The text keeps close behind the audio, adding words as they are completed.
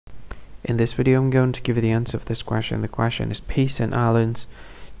In this video, I'm going to give you the answer of this question. The question is Pheasant Island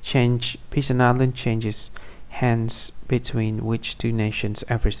changes hands between which two nations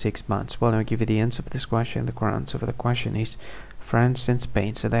every 6 months? Well, I'll give you the answer of this question. The correct answer for the question is France and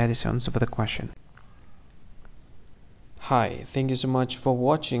Spain. So that is the answer for the question. Hi, thank you so much for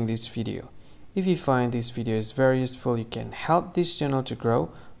watching this video. If you find this video is very useful, you can help this channel to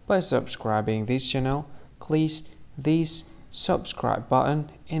grow by subscribing this channel. Please this subscribe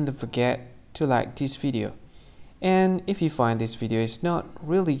button and don't forget to like this video. And if you find this video is not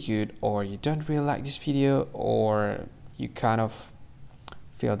really good, or you don't really like this video, or you kind of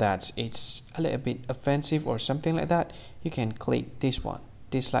feel that it's a little bit offensive or something like that, you can click this one,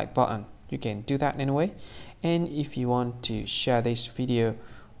 dislike button. You can do that anyway. And if you want to share this video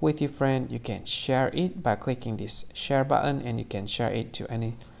with your friend, you can share it by clicking this share button, and you can share it to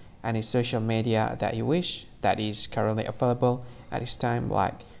any social media that you wish that is currently available at this time,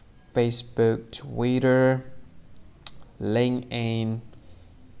 like Facebook, Twitter, LinkedIn,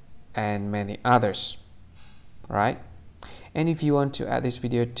 and many others, right? And if you want to add this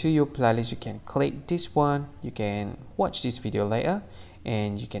video to your playlist, you can click this one. You can watch this video later,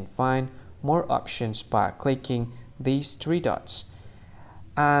 and you can find more options by clicking these three dots.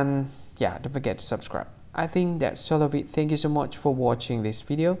 And yeah, don't forget to subscribe. I think that's all of it. Thank you so much for watching this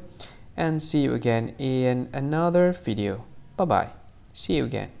video, and see you again in another video. Bye bye. See you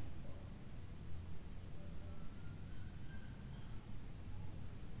again.